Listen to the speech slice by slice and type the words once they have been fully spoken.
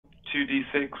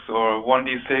2d6 or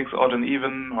 1d6, odd and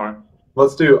even, or?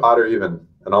 Let's do odd or even,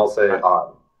 and I'll say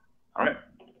odd. All right.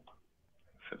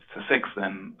 If it's a 6,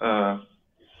 then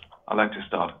I'd like to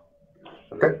start.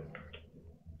 Okay.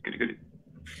 Goody, goody.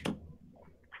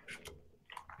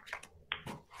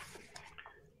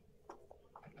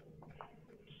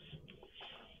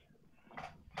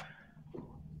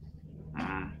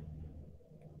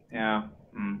 Yeah,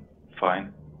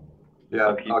 fine.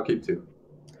 Yeah, I'll keep 2.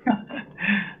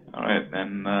 All right,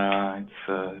 then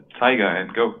it's Tiger,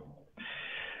 and go.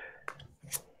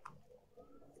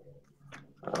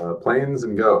 Planes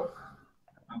and go.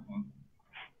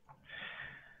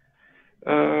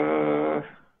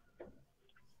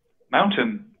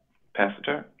 Mountain, pass the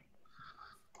turn.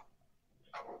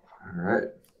 All right.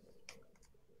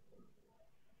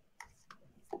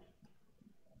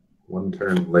 1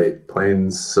 turn late.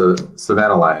 Plains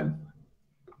Savannah Lion.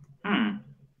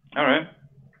 All right.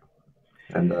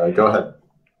 And go ahead.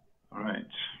 All right.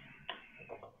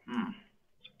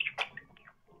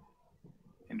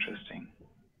 Interesting.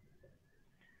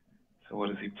 So what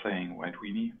is he playing? White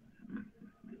weenie?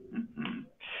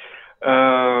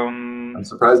 I'm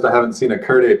surprised I haven't seen a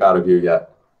Curdape out of you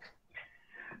yet.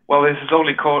 Well, this is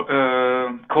only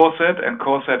Corset, and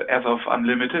Corset as of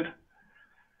Unlimited.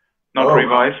 Not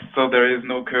revised, so there is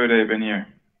no Curdape in here.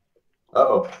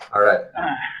 Uh-oh. All right.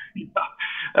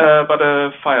 But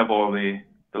Fireball the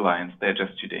Lions. They're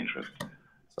just too dangerous.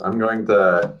 So I'm going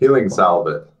to Healing Salve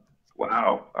it.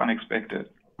 Wow, unexpected.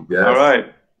 Yes. All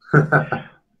right.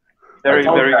 Very,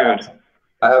 very good.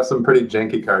 I have some pretty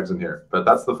janky cards in here, but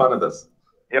that's the fun of this.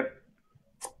 Yep.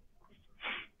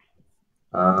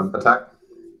 Attack?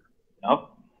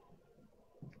 Nope.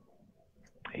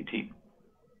 18.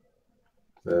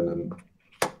 Then an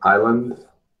island.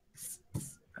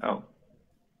 Oh.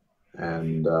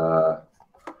 And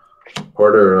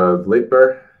Order of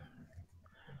Labor.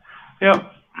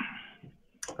 Yep.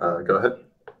 Go ahead.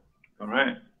 All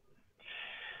right.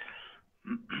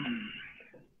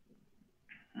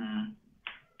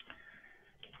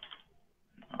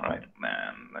 All right,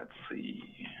 man. Let's see.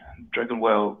 Dragon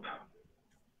Whelp.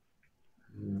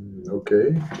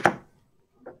 Okay.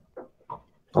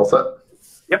 All set?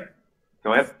 Yep.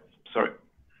 Go ahead. Sorry.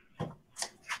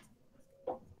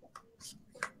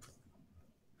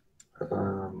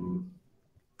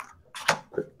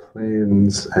 The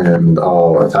planes, and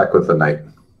I'll attack with the knight.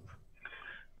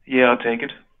 Yeah, I'll take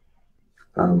it.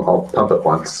 I'll pump it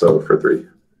once, so for 3.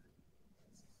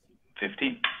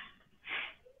 15.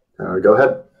 Go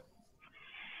ahead.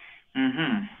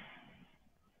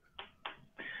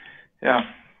 Yeah,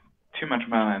 too much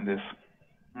mana in this.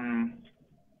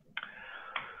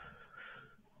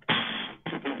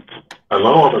 I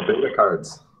love all the beta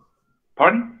cards.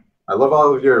 Pardon? I love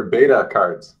all of your beta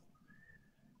cards.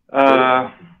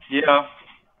 Yeah.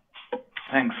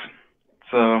 Thanks.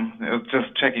 So I was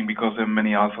just checking because there are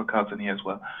many alpha cards in here as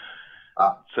well.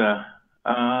 So,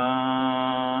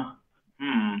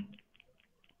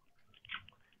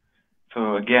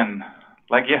 So again,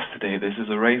 like yesterday, this is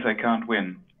a race I can't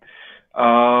win.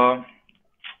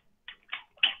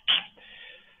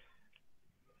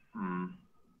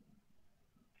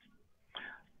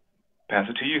 Pass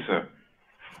it to you, sir.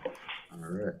 All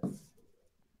right.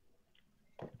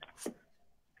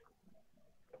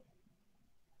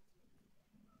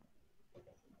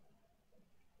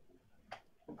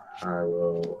 I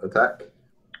will attack.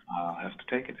 I'll have to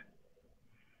take it.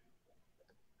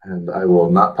 And I will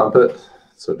not pump it,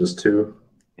 so just 2.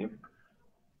 Yep.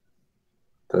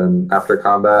 Then after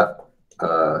combat,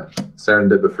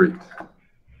 Serendipity.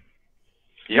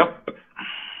 Yep.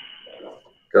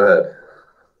 Go ahead.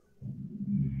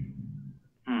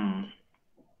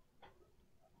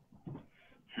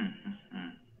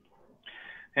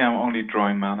 Yeah, I'm only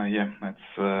drawing mana. Yeah,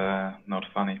 that's not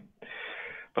funny.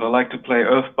 But I like to play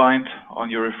Earthbind on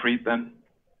your Efreet then.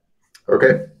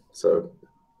 Okay, so.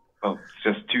 Well, it's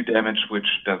just 2 damage, which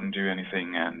doesn't do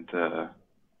anything, and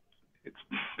it's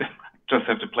just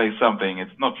have to play something.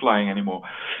 It's not flying anymore.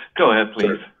 Go ahead, please.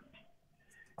 Sure.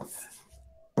 Let's see.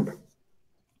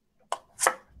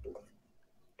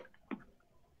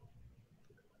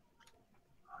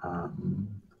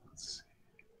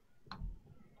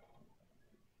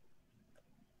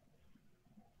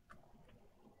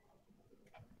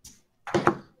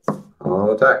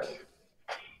 I'll attack.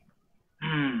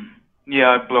 Yeah,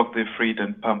 I blocked the Efreet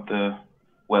and pumped the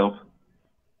Whelp.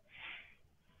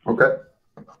 Okay.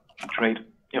 Trade.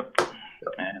 Yep.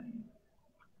 And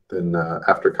then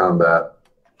after combat,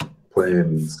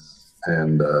 Plains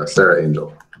and Sarah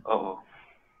Angel. Oh.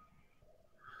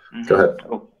 Go ahead.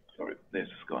 Oh, sorry. This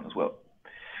is gone as well.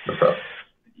 No problem.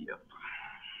 Yep.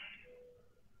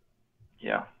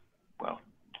 Yeah. Well,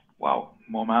 wow,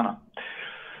 more mana.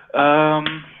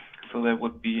 So that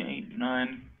would be 8,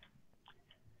 9.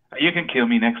 You can kill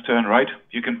me next turn, right?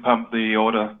 You can pump the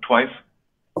order twice.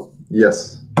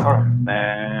 Yes. All right,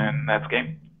 then that's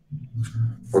game.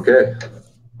 Okay.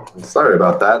 I'm sorry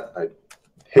about that. I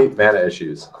hate mana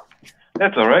issues.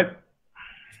 That's all right.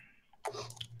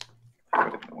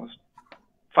 It was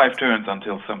 5 turns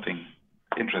until something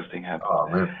interesting happened. Oh,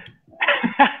 man.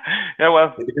 Yeah,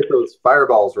 well. Need to get those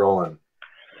fireballs rolling.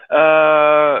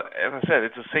 As I said,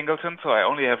 it's a singleton, so I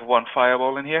only have 1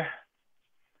 fireball in here.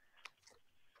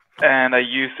 And I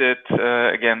used it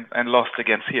again and lost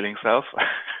against healing cells.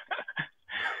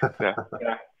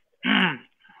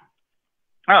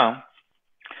 Yeah.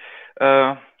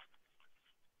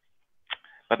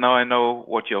 But now I know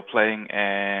what you're playing,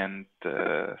 and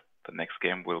the next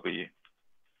game will be,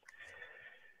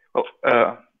 well,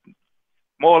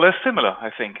 more or less similar, I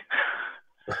think.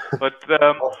 But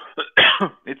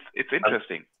it's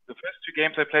interesting. The first 2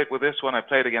 games I played with this one, I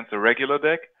played against a regular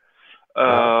deck,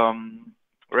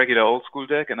 regular old school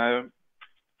deck, and I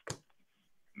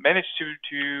managed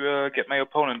to get my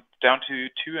opponent down to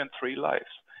 2 and 3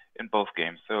 lives in both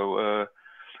games. So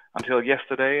until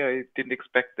yesterday, I didn't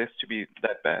expect this to be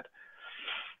that bad.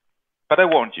 But I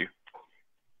warned you.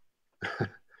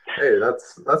 Hey,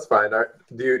 that's fine.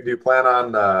 Do you plan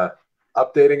on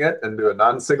updating it and do a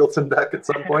non-singleton deck at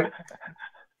some point?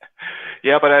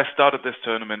 Yeah, but I started this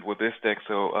tournament with this deck,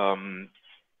 so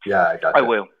yeah, I got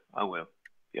you. I will.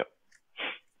 Yep.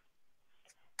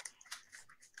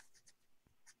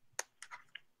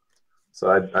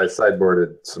 So I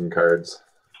sideboarded some cards.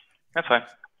 That's fine.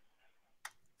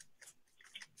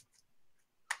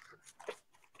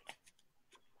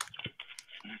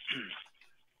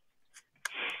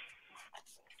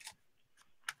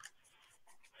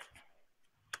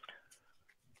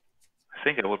 I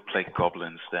think I would play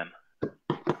goblins then.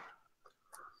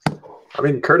 I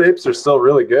mean, Kurt Apes are still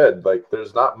really good. Like,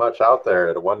 there's not much out there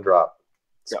at a 1-drop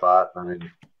spot. I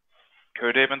mean,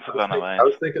 Kurt Ape and Savannah Lions. I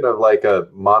was thinking of like a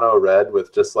mono red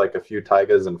with just like a few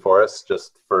taigas and forests,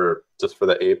 just for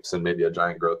the apes and maybe a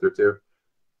giant growth or 2.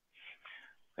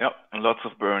 Yep, and lots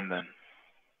of burn then.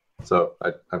 So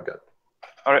I've got.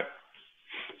 All right.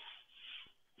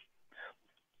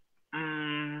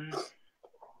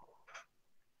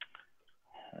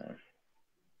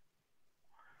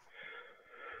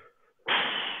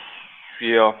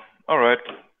 Yeah, all right.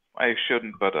 I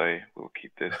shouldn't, but I will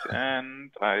keep this. And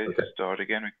I start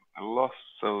again. I lost,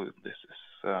 so this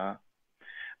is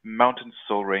Mountain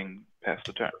Soul Ring past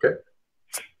the turn. Okay.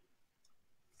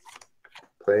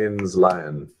 Plains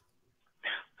Lion.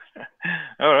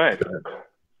 All right.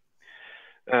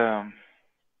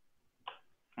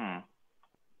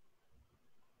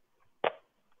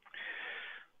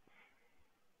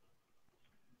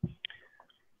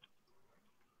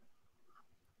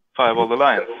 Fireball the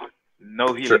Lions.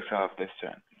 No healing salve this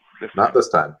turn. Not this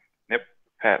time. Yep.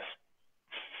 Pass.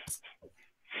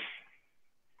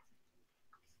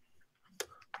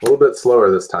 A little bit slower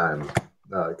this time.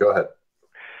 Go ahead.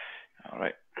 All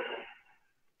right.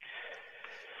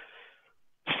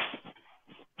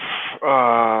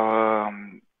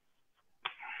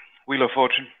 Wheel of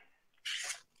Fortune.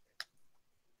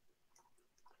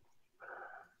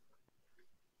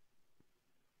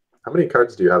 How many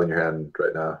cards do you have in your hand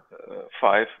right now?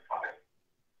 5.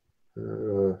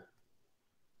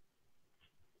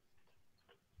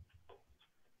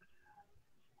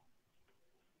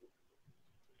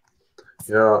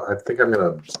 Yeah, I think I'm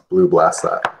going to blue blast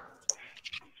that.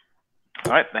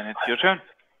 All right, then it's your turn.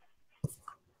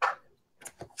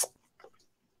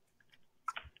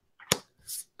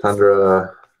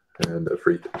 Tundra and a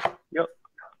Freak. Yep.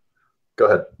 Go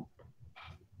ahead.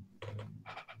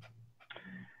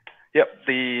 Yep,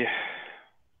 the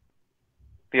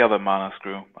other mana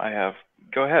screw I have.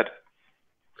 Go ahead.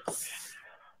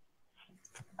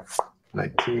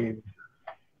 19.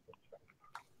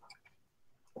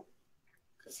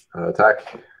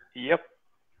 Attack. Yep.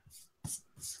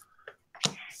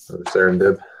 Another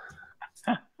Serendib.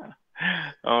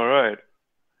 All right.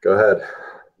 Go ahead.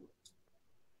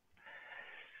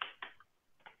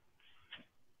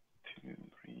 2,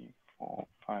 3, 4,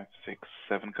 5, 6,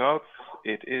 7 cards.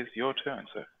 It is your turn,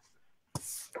 sir.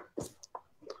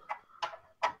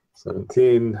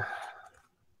 17.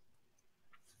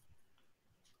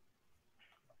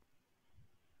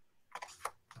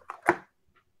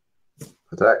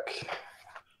 Attack.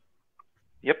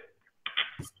 Yep.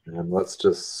 And let's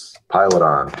just pile it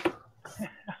on.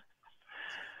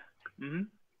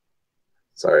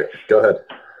 Sorry. Go ahead.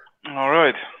 All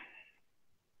right.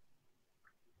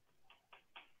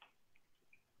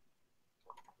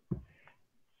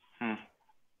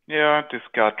 Yeah,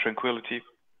 discard Tranquility.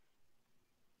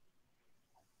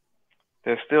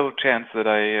 There's still a chance that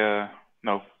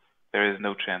no, there is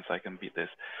no chance I can beat this.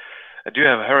 I do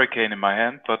have a Hurricane in my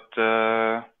hand, but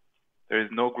there is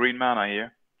no green mana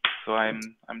here, so I'm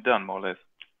done more or less.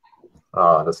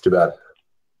 Oh, that's too bad.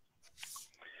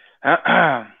 As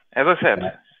I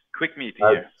said, quick meet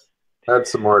here. I had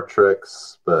some more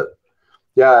tricks, but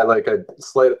yeah, like a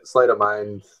sleight of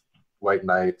mind, White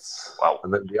Knights, Wow.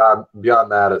 and then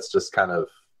beyond that, it's just kind of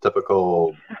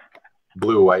typical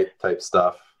blue-white type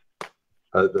stuff.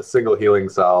 The single healing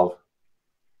salve.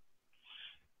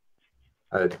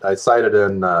 I cited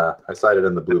in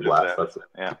the blue blast. That's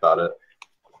about it.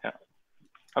 Yeah.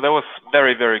 Oh, that was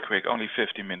very, very quick. Only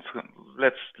 50 minutes.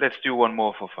 Let's do one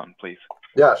more for fun, please.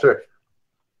 Yeah, sure.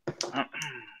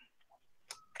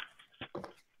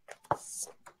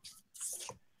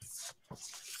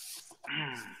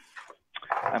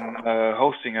 I'm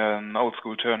hosting an old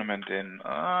school tournament in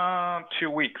 2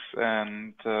 weeks,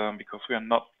 and because we are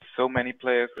not so many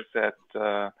players, I said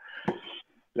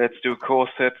let's do core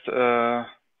set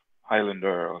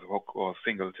Highlander or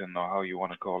Singleton or how you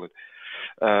want to call it.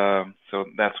 So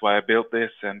that's why I built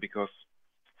this, and because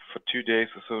for 2 days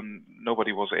or so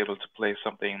nobody was able to play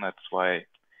something, that's why I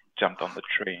jumped on the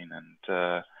train,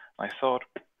 and I thought,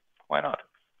 why not?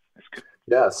 It's good.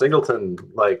 Yeah, Singleton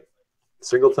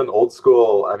old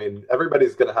school. I mean,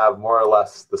 everybody's going to have more or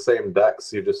less the same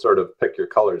decks. You just sort of pick your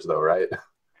colors, though, right?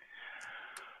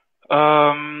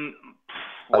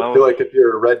 Well, I feel like if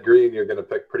you're red-green, you're going to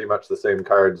pick pretty much the same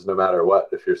cards no matter what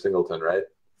if you're Singleton, right?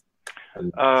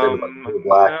 And same with like blue,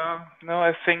 black. No,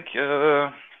 I think,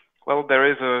 well, there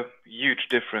is a huge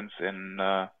difference in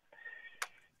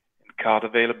card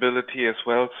availability as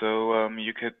well. So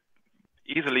you could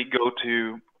easily go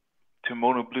to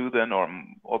mono blue then, or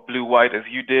blue white as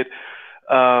you did,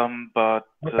 but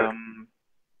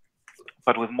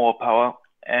with more power.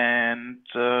 And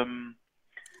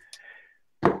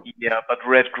yeah, but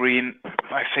red green,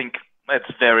 I think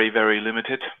that's very, very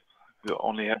limited. You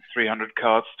only have 300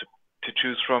 cards to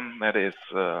choose from. That is,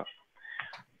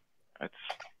 it's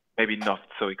maybe not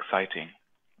so exciting.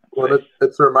 Well,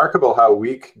 it's remarkable how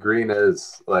weak green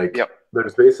is. Like,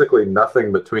 there's basically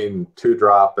nothing between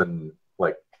 2-drop and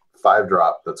like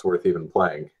 5-drop that's worth even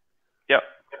playing. Yep.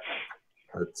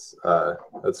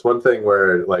 It's one thing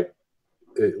where like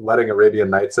letting Arabian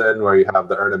Nights in, where you have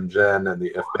the Urnham Jinn and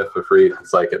the If Ifrit,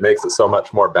 it's like it makes it so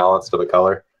much more balanced of a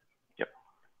color. Yep.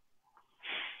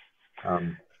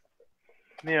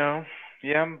 Yeah,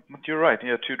 but you're right.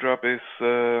 Yeah, 2-drop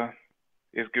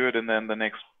is good, and then the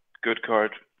next good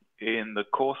card in the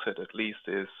core set at least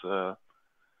is I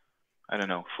don't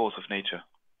know, Force of Nature.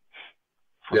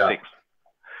 For 6.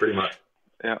 Pretty much.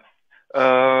 Yeah.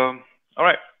 All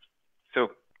right.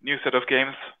 So new set of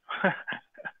games.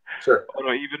 Sure.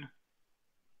 Auto even.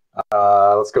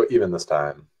 Let's go even this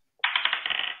time.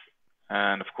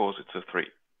 And of course it's a 3.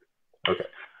 Okay.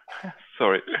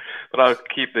 Sorry, but I'll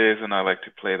keep this, and I like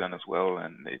to play them as well.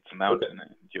 And it's a mountain. Okay.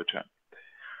 And your turn.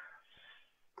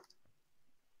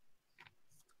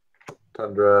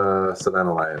 Tundra,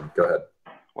 Savannah Lion. Go ahead.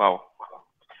 Wow.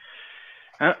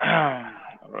 All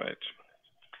right.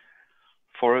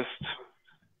 Forest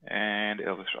and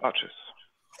Elvish Archers.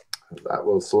 That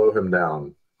will slow him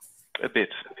down. A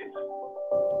bit.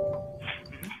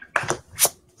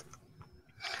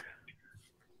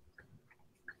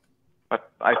 But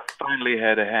I finally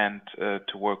had a hand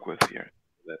to work with here.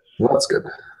 That's good.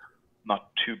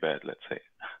 Not too bad, let's say.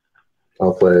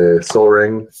 I'll play Soul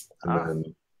Ring and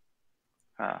then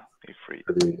Ifrit.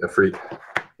 Ifrit.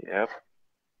 Yep.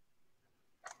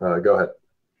 Go ahead.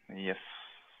 Yes.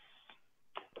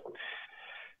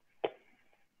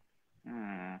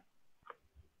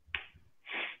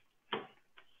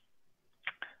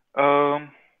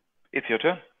 It's your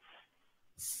turn.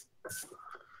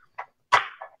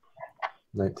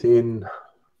 19.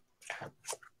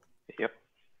 Yep.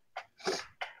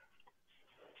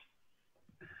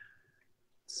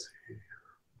 Let's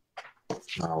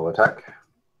see. I'll attack.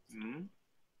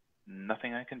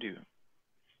 Nothing I can do.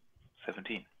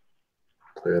 17.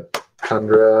 Play a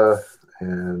Tundra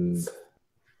and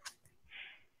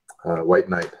White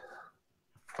Knight.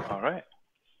 All right.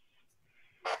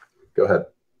 Go ahead.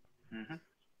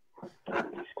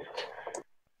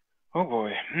 Oh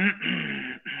boy.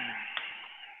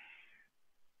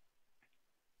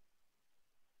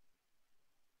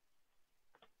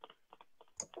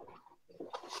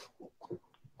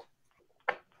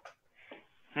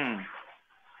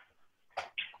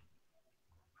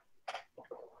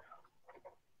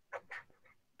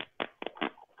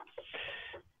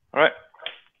 All right.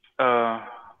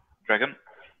 Dragon.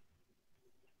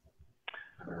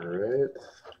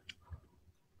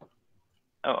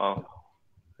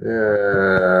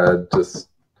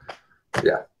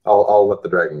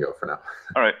 dragon go for now.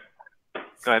 All right.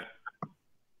 Go ahead.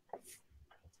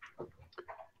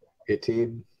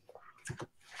 18.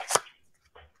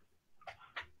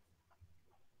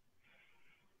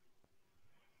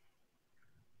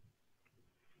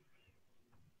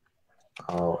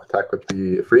 I'll attack with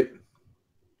the Ifrit.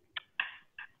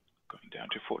 Going down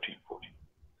to 14.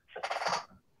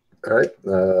 All right.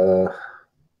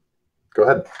 Go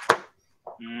ahead.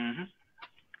 Mm-hmm.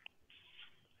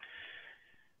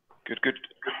 Good.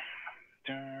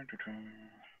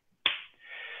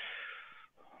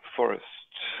 Forest.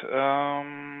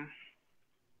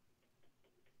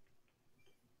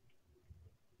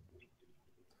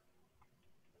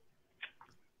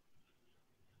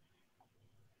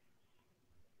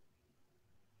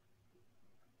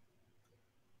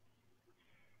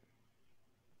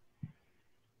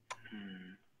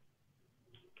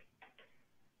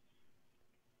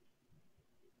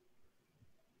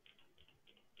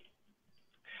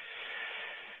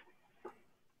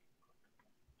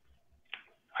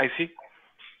 I see.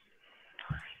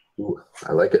 Ooh,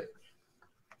 I like it.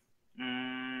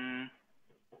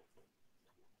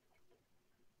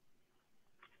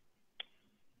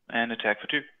 And attack for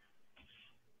 2.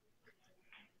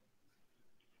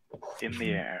 In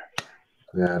the air.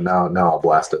 Yeah, now I'll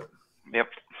blast it. Yep.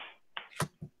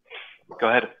 Go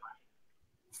ahead.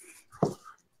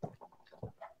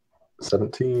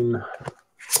 17.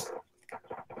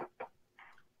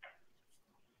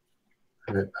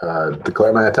 Right,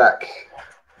 declare my attack.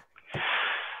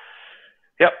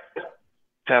 Yep.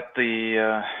 Tap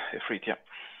the Ifrit, yeah.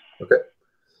 Okay.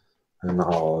 And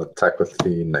I'll attack with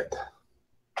the knight.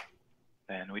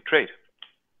 Then we trade.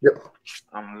 Yep.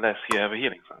 Unless you have a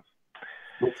healing sense.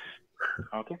 Nope.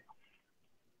 Okay.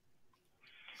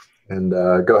 And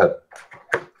go ahead.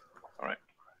 All right.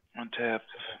 Untap.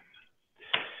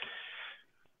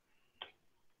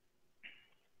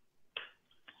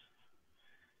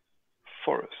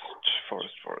 Forest.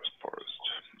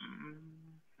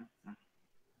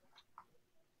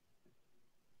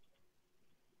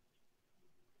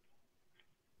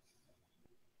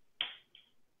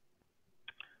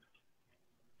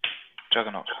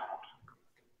 Juggernaut.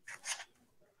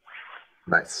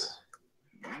 Nice.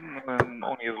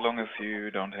 Only as long as you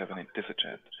don't have any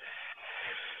disadvantage.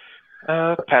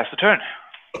 Pass the turn.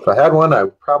 If I had one, I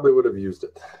probably would have used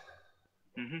it.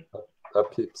 Mm-hmm.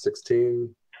 Upkeep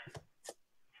 16.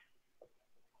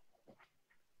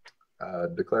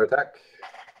 Declare attack.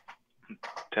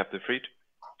 Tap the Ifrit.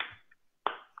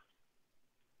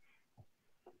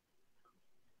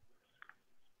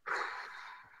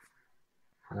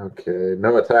 Okay,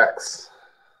 no attacks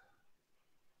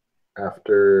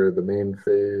after the main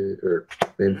phase,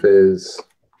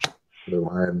 the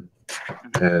line,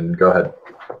 and go ahead.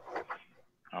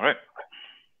 All right.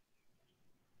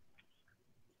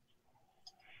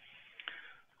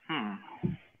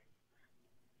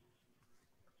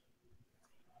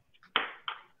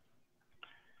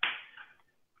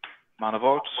 Mana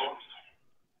Vault.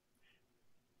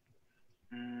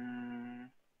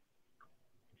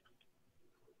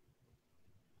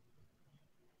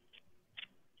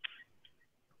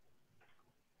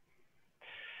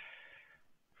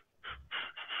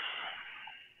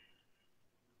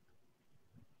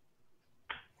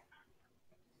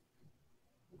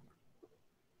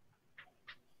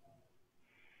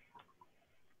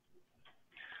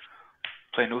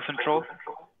 Play no control.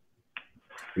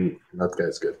 That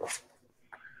guy's good.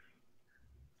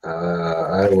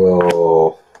 I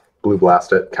will blue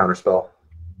blast it, counterspell.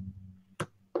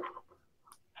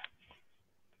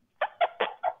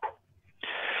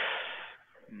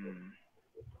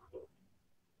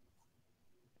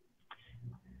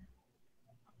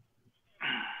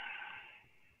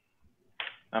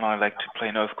 And I like to play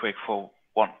an Earthquake for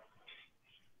 1.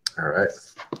 All right.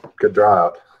 Good draw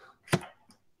out. And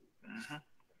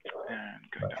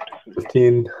go down to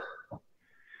 15.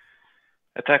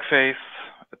 Attack phase.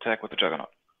 Attack with the Juggernaut.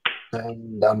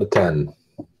 And down to 10.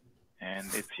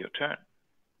 And it's your turn.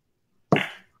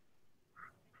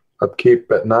 Upkeep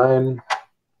at 9.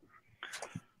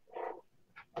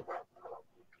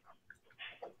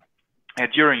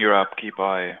 And during your upkeep,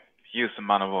 I use the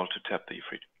Mana Vault to tap the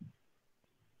Ifrit.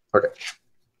 Okay.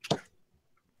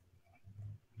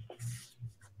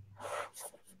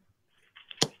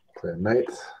 Play a knight.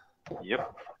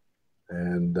 Yep.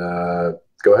 And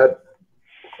go ahead.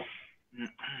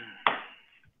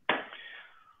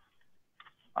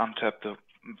 Untap the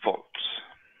Vault.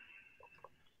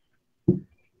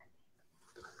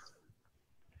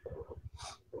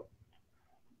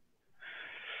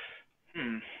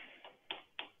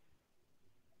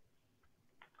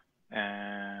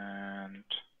 And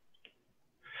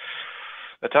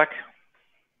Attack.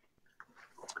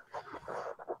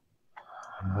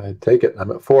 I take it.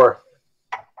 I'm at 4.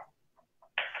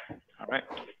 All right.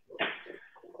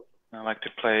 I like to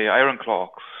play Iron Claws.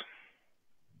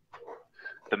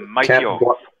 The Mighty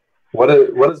Orcs. What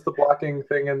is the blocking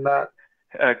thing in that?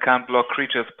 Can't block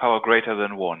creatures power greater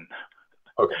than 1.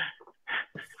 Okay.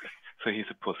 So he's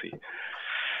a pussy.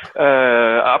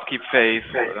 Upkeep phase.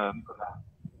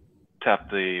 Tap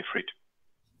the fruit.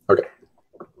 Okay.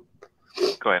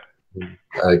 Go ahead.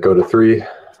 I go to 3.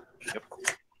 Yep.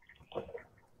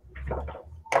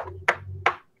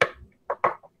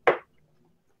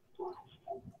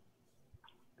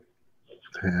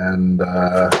 And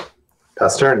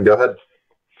pass turn. Go ahead.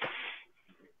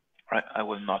 Right. I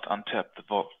will not untap the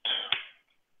vault.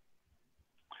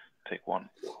 Take 1.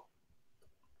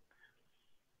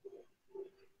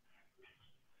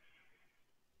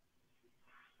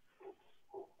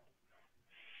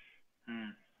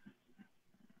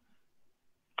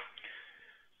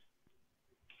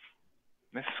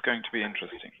 This is going to be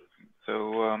interesting.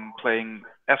 So playing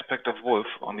Aspect of Wolf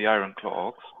on the Iron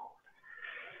Claw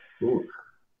Orcs. Ooh.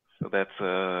 So that's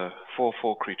a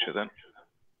 4/4 creature then.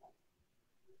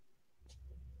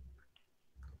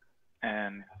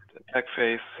 And attack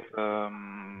phase.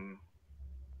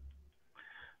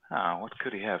 What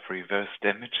could he have? Reverse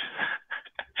damage?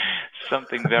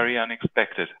 Something very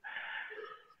unexpected.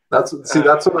 That's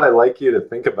what I like you to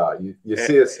think about. You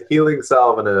see a healing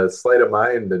salve and a sleight of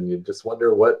mind, and you just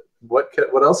wonder what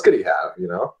else could he have, you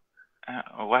know?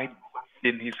 Why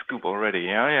didn't he scoop already?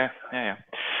 Yeah.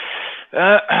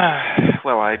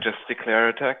 Well, I just declare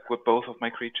attack with both of my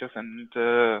creatures and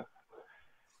tap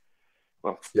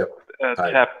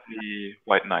the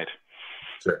White Knight.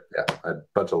 Sure. Yeah, a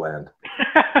bunch of land.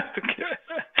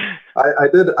 I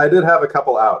did have a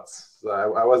couple outs. So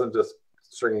I wasn't just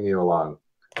stringing you along.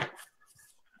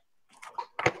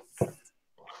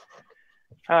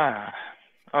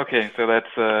 Okay, so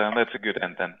that's a good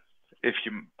end then. If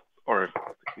you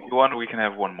want, we can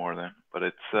have one more then. But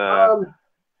it's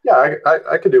yeah,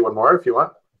 I could do one more if you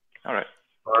want. All right.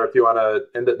 Or if you want to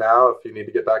end it now, if you need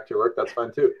to get back to your work, that's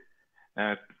fine too.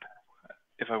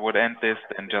 If I would end this,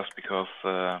 then just because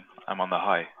I'm on the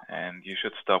high, and you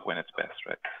should stop when it's best,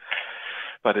 right?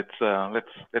 But it's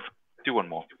let's do one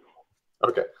more.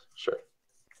 Okay, sure.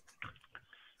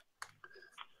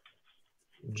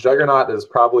 Juggernaut is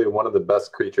probably one of the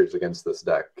best creatures against this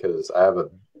deck because I have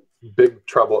a big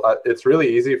trouble. It's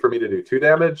really easy for me to do 2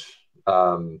 damage,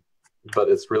 but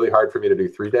it's really hard for me to do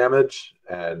 3 damage,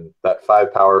 and that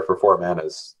 5 power for 4 mana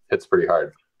hits pretty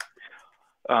hard.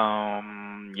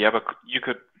 Yeah, but you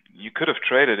could have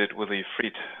traded it with a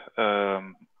Freed,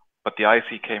 but the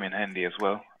IC came in handy as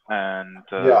well, and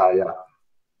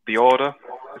the order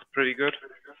is pretty good,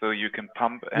 so you can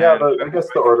pump. And yeah, but I guess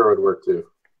the order would work too.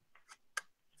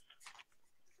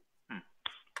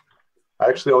 I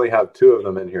actually only have 2 of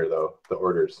them in here though. The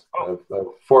orders. I have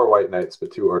 4 White Knights, but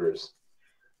 2 orders.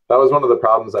 That was one of the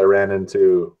problems I ran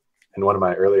into in one of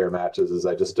my earlier matches. Is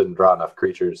I just didn't draw enough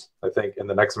creatures. I think in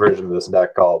the next version of this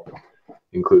deck, I'll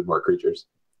include more creatures.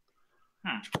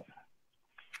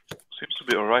 Seems to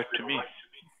be all right to me.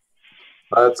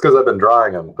 It's because I've been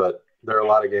drawing them, but there are a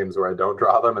lot of games where I don't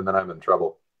draw them, and then I'm in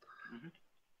trouble.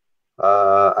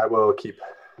 I will keep.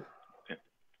 Okay.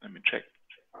 Let me check.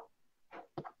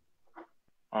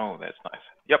 Oh, that's nice.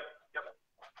 Yep.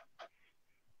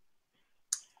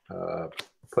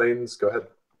 Planes, go ahead.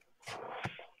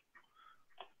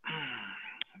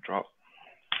 Drop.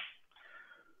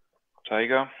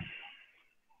 Tiger.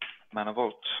 Mana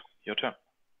Vault. Your turn.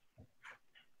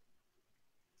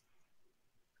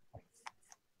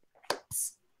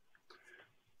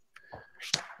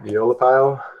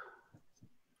 Neolipile.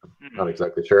 Not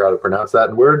exactly sure how to pronounce that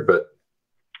in Word, but.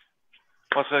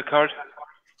 What's that card?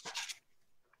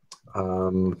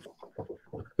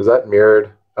 Is that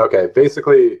mirrored? Okay,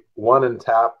 basically 1 and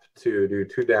tap to do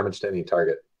 2 damage to any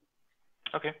target.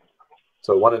 Okay.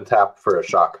 So 1 and tap for a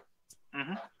shock.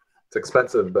 It's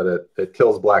expensive, but it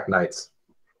kills Black Knights.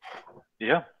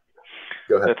 Yeah.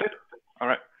 Go ahead. That's it. All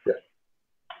right. Yeah.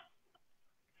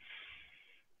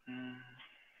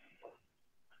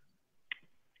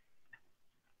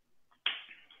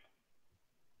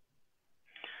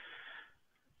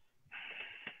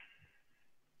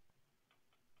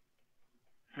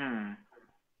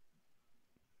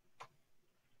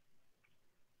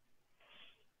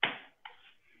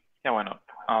 Yeah, why not?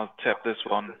 I'll tap this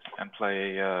one and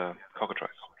play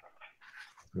Cockatrice.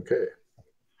 Okay.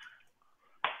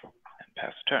 And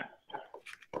pass the turn.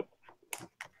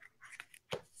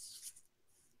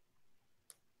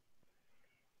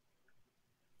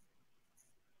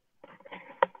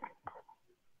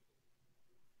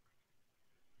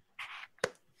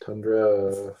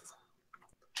 Tundra,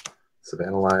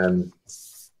 Savannah Lion,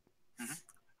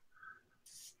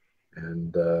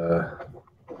 and go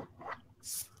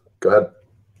ahead.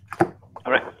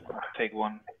 All right, I'll take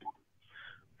one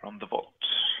from the vault.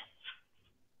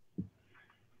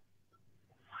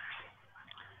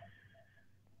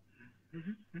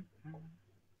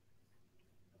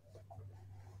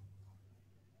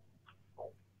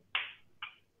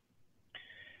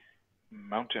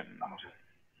 Mountain.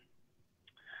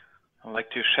 I'd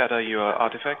like to shatter your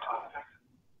artifact.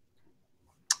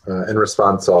 In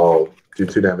response, I'll do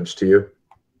 2 damage to you.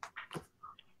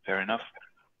 Fair enough.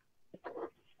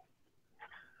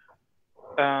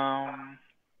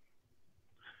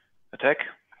 Attack.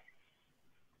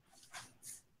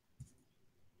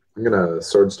 I'm gonna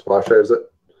Swords to Plowshares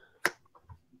it.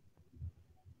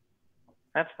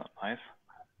 That's not nice.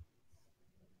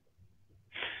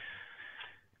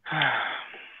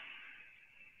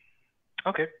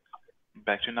 Okay,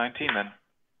 back to 19 then.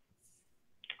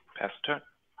 Pass the turn.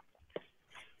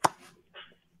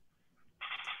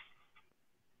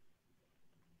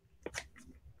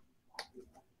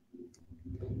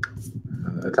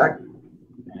 Attack.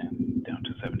 And down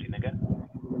to 17 again.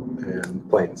 And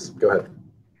Plains. Go ahead.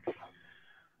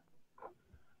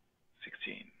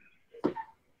 16.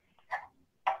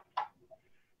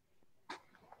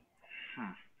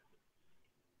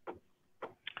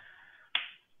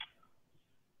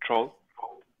 Troll.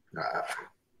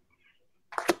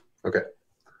 Okay.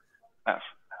 F.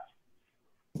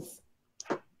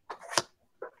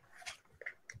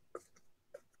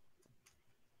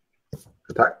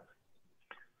 Attack.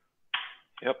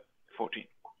 Yep, 14.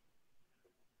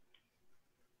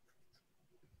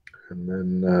 And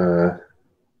then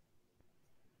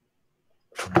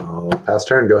I'll pass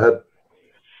turn. Go ahead.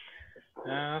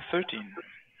 13.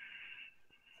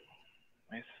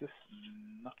 This is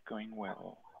not going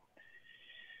well.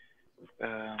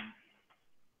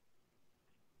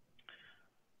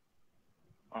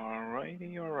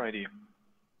 Alrighty.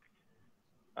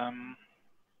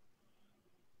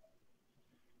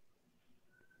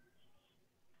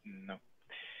 No.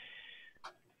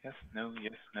 Yes, no,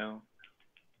 yes, no.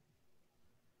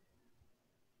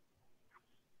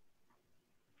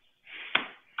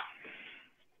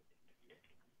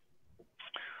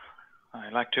 I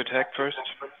like to attack first.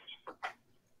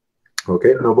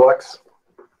 Okay, no blocks.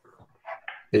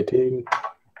 18.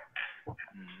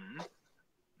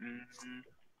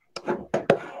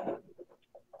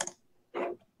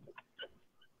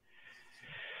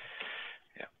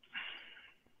 Yeah.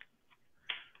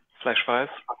 Flash fires.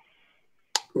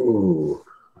 Ooh.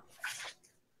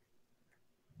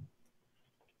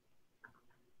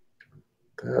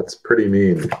 That's pretty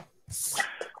mean.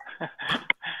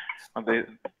 Well, this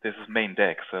is main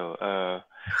deck, so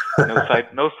no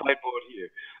sideboard here.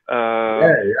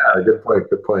 Yeah,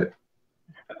 good point.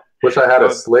 Wish I had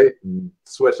a slate and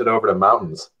switch it over to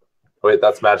mountains. Oh, wait,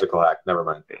 that's magical hack. Never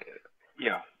mind.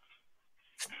 Yeah.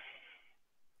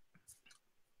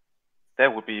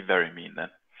 That would be very mean then.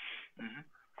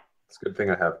 It's a good thing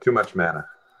I have too much mana.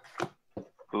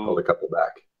 Ooh. Hold a couple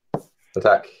back.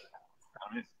 Attack.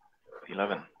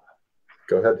 11.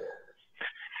 Go ahead.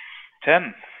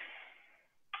 10.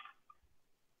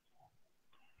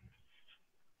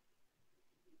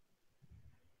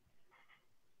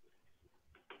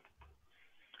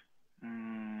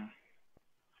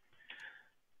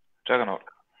 Juggernaut.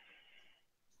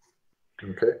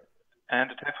 Okay.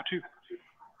 And attack for 2.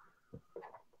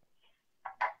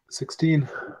 16.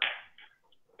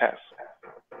 Pass.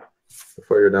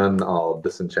 Before you're done, I'll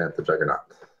disenchant the Juggernaut.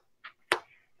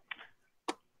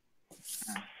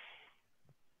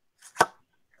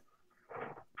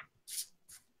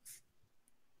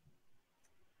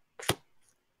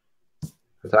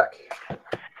 Attack.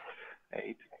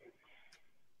 8.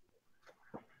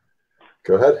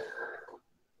 Go ahead.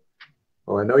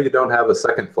 Well, I know you don't have a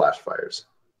second flash fires.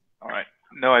 All right.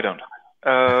 No, I don't.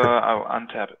 I'll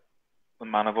untap it. The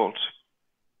mana vault.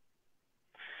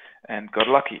 And got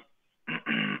lucky. So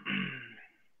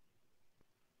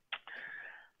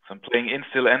I'm playing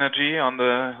Instill Energy on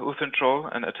the Uthen Troll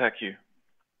and attack you.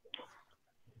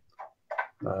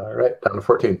 All right, down to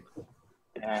 14.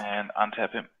 And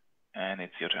untap him. And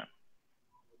it's your turn.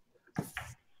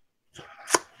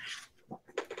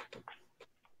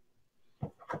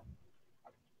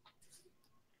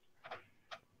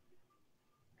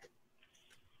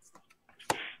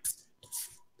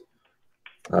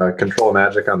 Control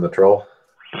magic on the troll.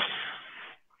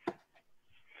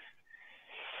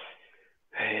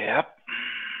 Yep.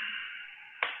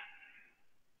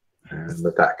 And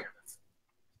attack.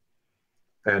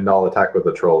 And I'll attack with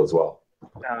the troll as well.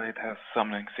 It has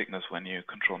summoning sickness when you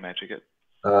control magic it.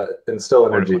 Instill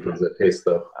energy gives it haste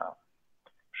though.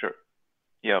 Sure.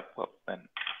 Yeah, well then.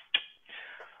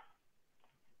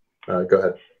 Go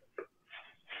ahead.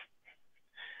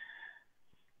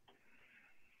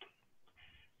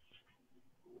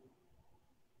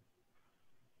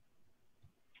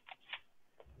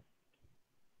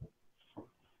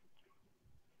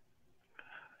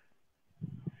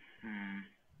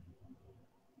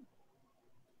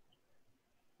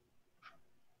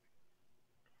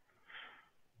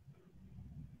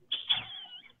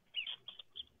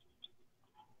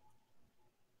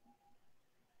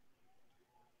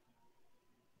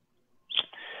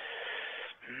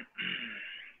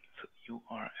 So you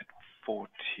are at 14.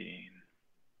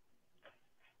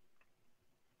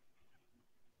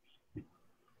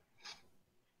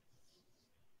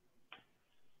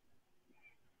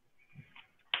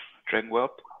 Dragon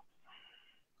Whelp.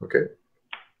 Okay.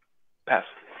 Pass.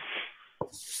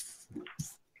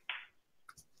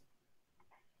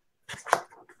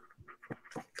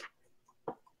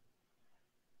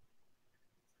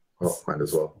 Oh, might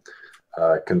as well.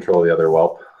 Control the other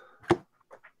whelp.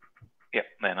 Yeah,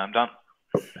 then I'm done.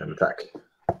 And attack.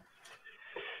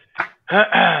 I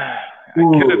could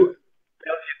have dealt you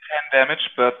 10 damage,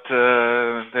 but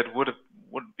that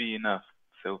wouldn't be enough.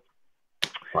 So.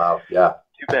 Wow. Yeah.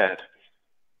 Too bad.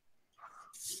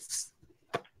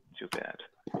 Too bad.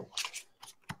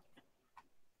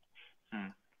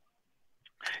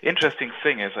 Interesting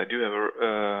thing is I do have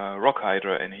a Rock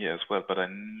Hydra in here as well, but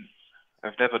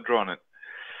I've never drawn it.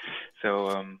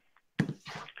 So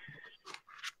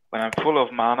when I'm full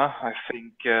of mana, I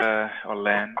think, or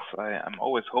lands, I'm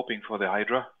always hoping for the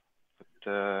Hydra.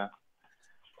 But,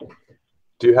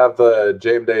 do you have the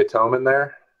James Day Tome in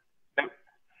there? No.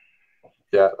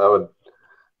 Yeah, that would.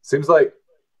 Seems like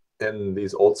in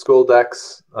these old school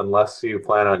decks, unless you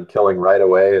plan on killing right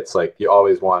away, it's like you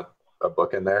always want a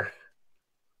book in there.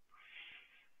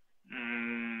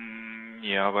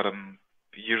 Yeah, but I'm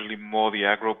usually more the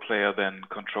aggro player than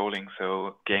controlling,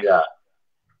 so games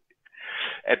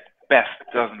at best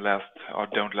doesn't last or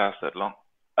don't last that long.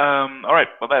 All right,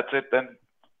 well that's it then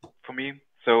for me.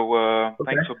 So okay.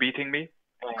 Thanks for beating me,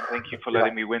 and thank you for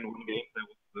letting me win one game.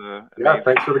 That was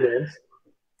thanks for the games,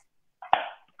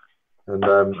 and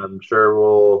I'm sure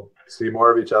we'll see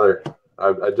more of each other.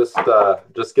 I just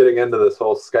getting into this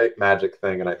whole Skype magic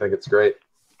thing, and I think it's great.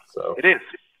 So it is.